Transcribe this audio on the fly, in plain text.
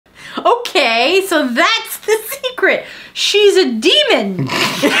Okay, so that's the secret. She's a demon.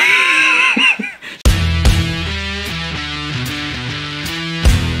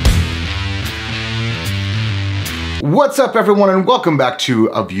 What's up, everyone, and welcome back to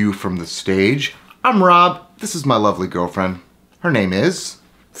A View from the Stage. I'm Rob. This is my lovely girlfriend. Her name is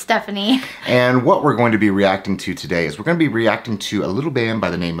Stephanie. And what we're going to be reacting to today is we're going to be reacting to a little band by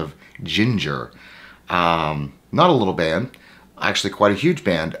the name of Jinjer. Not a little band, actually quite a huge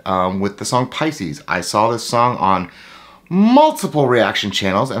band, with the song Pisces. I saw this song on multiple reaction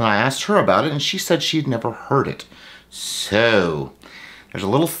channels and I asked her about it and she said she'd never heard it. So, there's a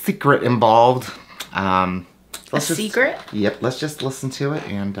little secret involved. Secret? Yep, let's just listen to it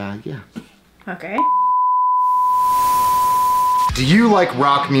and yeah. Okay. Do you like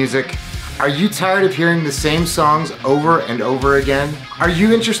rock music? Are you tired of hearing the same songs over and over again? Are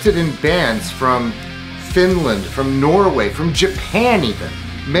you interested in bands from Finland, from Norway, from Japan even?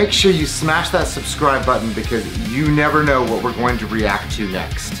 Make sure you smash that subscribe button because you never know what we're going to react to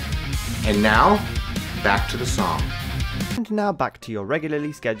next. And now, back to the song. And now back to your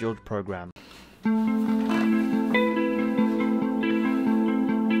regularly scheduled program.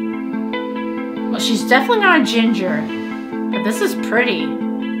 Well, she's definitely not a ginger, but this is pretty.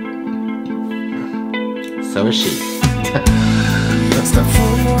 So is she.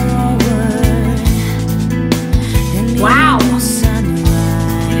 Wow.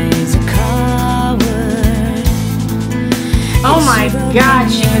 Oh my God,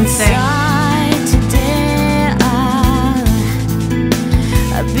 she can sing.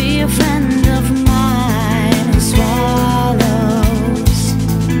 Be a friend of mine who swallows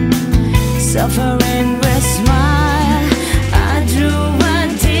suffering with smile. I drew a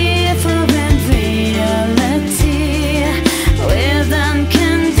different reality with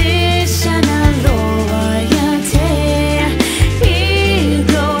unconditional loyalty.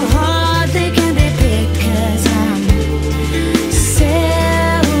 Ego heart, they can be big 'cause I'm selfless.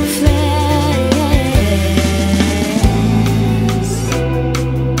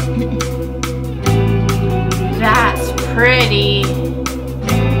 That's pretty.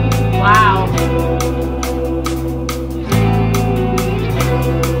 Wow.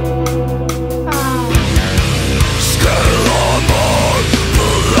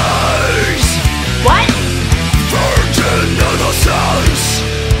 What? Virgin innocence.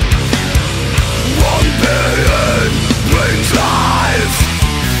 One being brings life.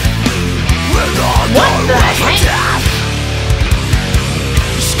 Without What the heck? death.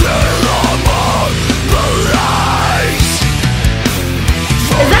 Still among the lies.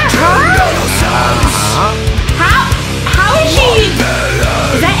 Is that her? How is she? Is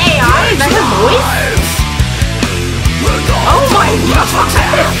that AI? Is that her voice? Oh my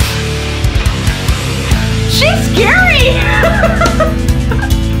God! She's scary!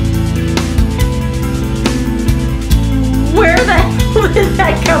 Where the hell did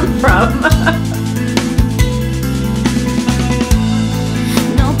that come from?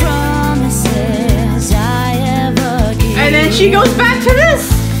 No promises I ever give. And then she goes back to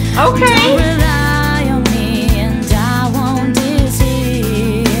this. Okay. Don't rely on me and I won't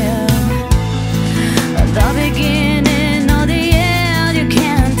deceive. The beginning or the end you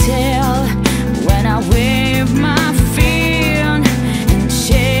can't tell. When I wave my fin and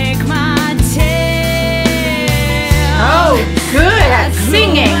shake my tail. Oh, good at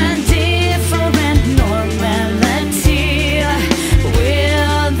singing. Different normality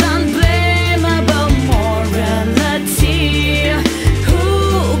with unblameable morality.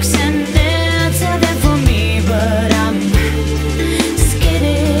 Hooks and nets are there for me, but I'm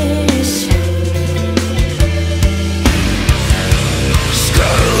skittish.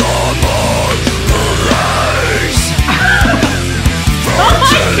 Still among the lies. Oh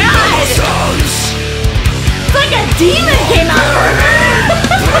my God! It's like a demon came out of her.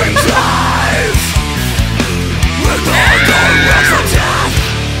 Brings life with all the rest of death.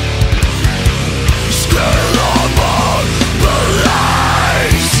 Still among the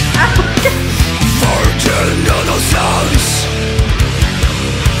lies. Virgin innocence.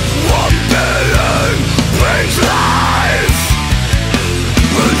 One being brings life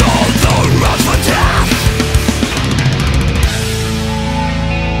with all the rest of death.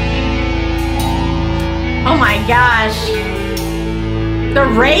 Oh my gosh. The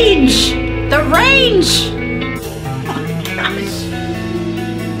range! The range! Oh my gosh.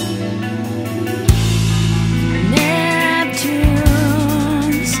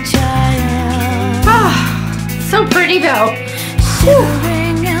 Neptune's child. Ah, so pretty though.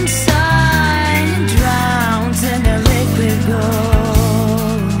 Shivering inside, drowns in a liquid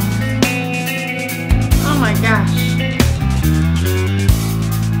gold. Oh my gosh.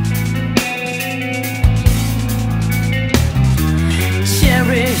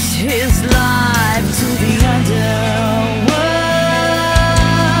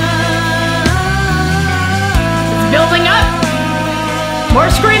 More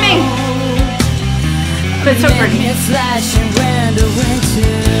screaming. But it's so pretty. Do it.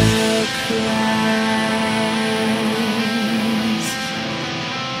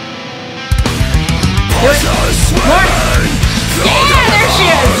 More. Yeah, there she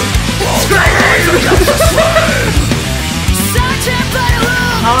is. Screaming.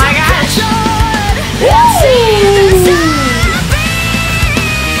 Oh my gosh. Woo.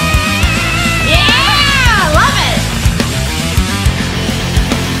 Yeah, love it.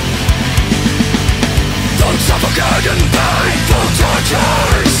 Suffocating painful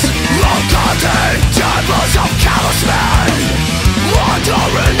tortures, long-cutting tables of callous men,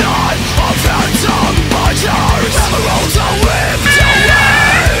 wandering on of phantom butchers. Emeralds are whipped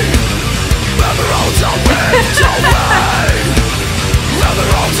away. Emeralds are whipped away.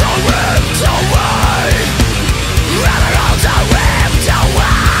 Emeralds are whipped away. Emeralds are whipped away.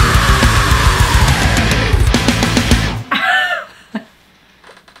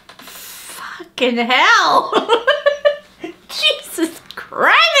 Fucking hell. Jesus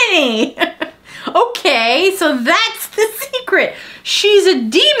criminy. Okay, so that's the secret. She's a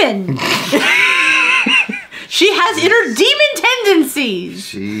demon. She has inner demon tendencies.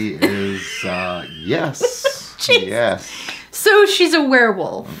 She is, yes. Jeez. Yes. So she's a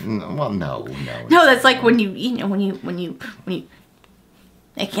werewolf. Well, no. No, that's like when you when you,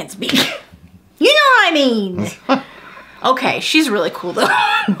 I can't speak. You know what I mean. Okay, she's really cool though.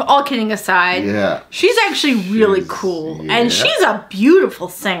 All kidding aside. Yeah. She's actually really cool. yeah. And she's a beautiful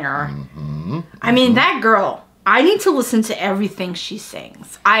singer. Mm-hmm. I mean, that girl, I need to listen to everything she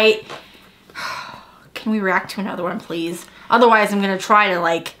sings. Can we react to another one, please? Otherwise, I'm going to try to,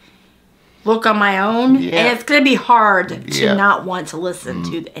 like, look on my own. Yeah. And it's going to be hard to Yeah. not want to listen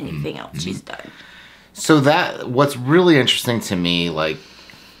to anything else she's done. So what's really interesting to me, like,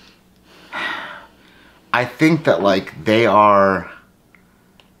 I think that, like, they sound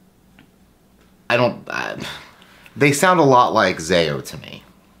a lot like Zayo to me.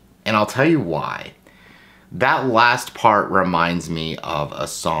 And I'll tell you why. That last part reminds me of a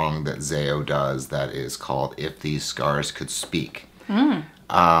song that Zayo does that is called If These Scars Could Speak.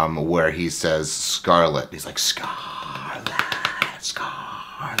 Where he says Scarlet. He's like, Scarlet,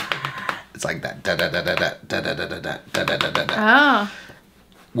 Scarlet. It's like that. Da da da da da da da da da da da da da da. Oh.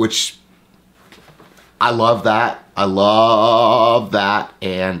 Which I love that. I love that.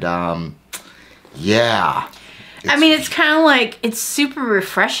 And yeah. I mean, it's kind of like, it's super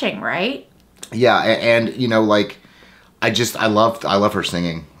refreshing, right? Yeah, and you know, like, I love her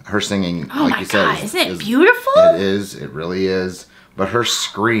singing. Her singing, Oh like my you said, God, isn't it beautiful? It is. It really is. But her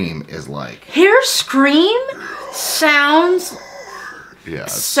scream is like, Her scream sounds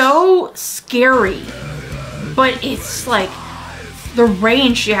yes. so scary, but it's like the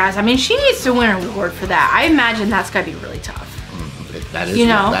range she has. I mean, she needs to win an award for that. I imagine that's gotta be really tough. That is, you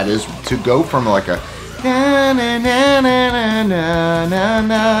know? that is to go from like a na na na na na na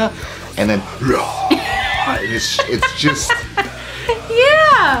na, and then it's just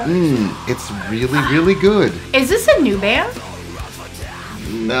Yeah. it's really really good. Is this a new band?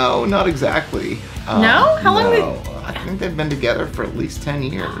 No, not exactly. No? How long no. I think they've been together for at least 10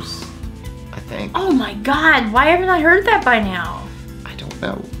 years. I think. Oh my God! Why haven't I heard that by now? I don't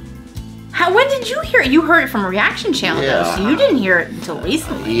know. When did you hear it? You heard it from a reaction channel, Yeah. though, so you didn't hear it until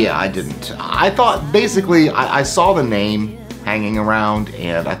recently. Yeah, I didn't. I thought basically I saw the name hanging around,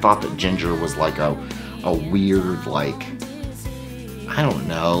 and I thought that Jinjer was like a weird, like, I don't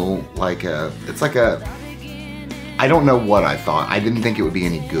know, like it's like a, I don't know what I thought. I didn't think it would be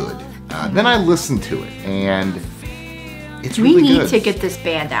any good. Then I listened to it, and it's We really need good. to get this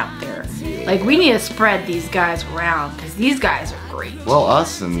band out there. Like, we need to spread these guys around, because these guys are great. Well,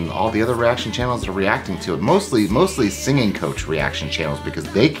 us and all the other reaction channels are reacting to it. Mostly singing coach reaction channels, because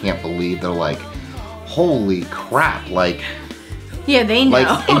they can't believe, they're like, holy crap, like, Yeah, they know.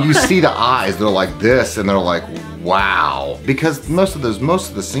 like, and you see the eyes, they're like this, and they're like, wow. Because most of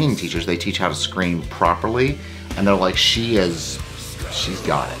the singing teachers, they teach how to scream properly, and they're like, she's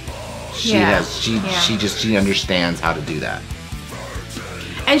got it. She understands how to do that.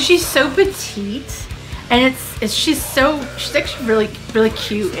 And she's so petite, and she's actually really, really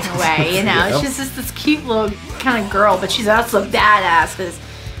cute in a way, you know? Yeah. She's just this cute little kind of girl, but she's also badass, because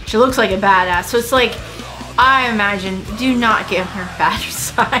she looks like a badass. So it's like, I imagine, do not get on her bad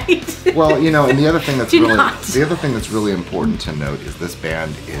side. Well, you know, and the other thing that's Do not. really important to note is this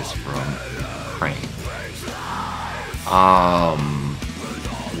band is from Ukraine.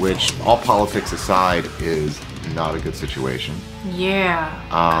 Which, all politics aside, is not a good situation. Yeah.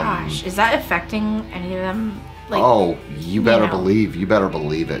 Gosh, is that affecting any of them? Like, Oh, you better know. believe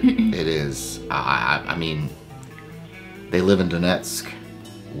it. It is. I mean, they live in Donetsk,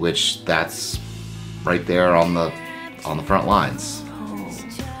 which that's right there on the front lines.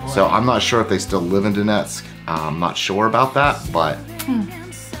 So I'm not sure if they still live in Donetsk. I'm not sure about that, but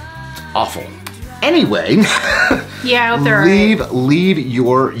awful. Anyway, yeah, I hope they're leave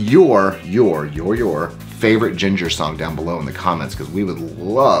your favorite Ginger song down below in the comments, because we would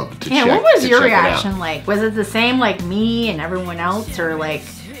love to check. Yeah, what was your check it out. reaction like? Was it the same like me and everyone else, or like,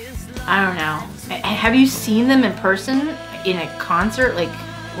 I don't know. Have you seen them in person in a concert? Like,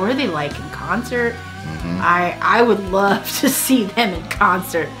 what are they like in concert? I would love to see them in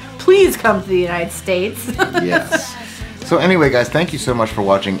concert. Please come to the United States. Yes. So anyway, guys, thank you so much for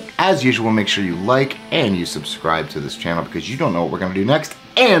watching. As usual, make sure you like and you subscribe to this channel, because you don't know what we're going to do next.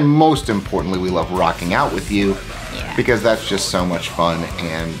 And most importantly, we love rocking out with you, because that's just so much fun,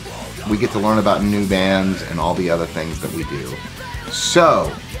 and we get to learn about new bands and all the other things that we do.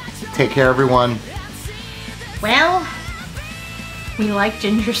 So, take care, everyone. Well, we like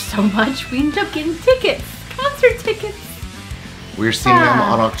Ginger so much, we ended up getting tickets, concert tickets. We're seeing them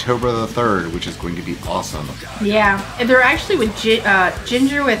on October the 3rd, which is going to be awesome. Yeah, and they're actually with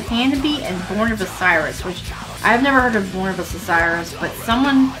Ginger with Hannaby and Born of Osiris, which I've never heard of Born of Osiris, but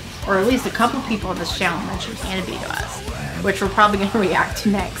someone, or at least a couple people on this channel mentioned Hannaby to us, which we're probably going to react to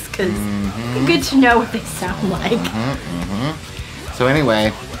next, because it's good to know what they sound like. So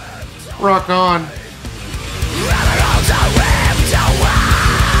anyway, rock on.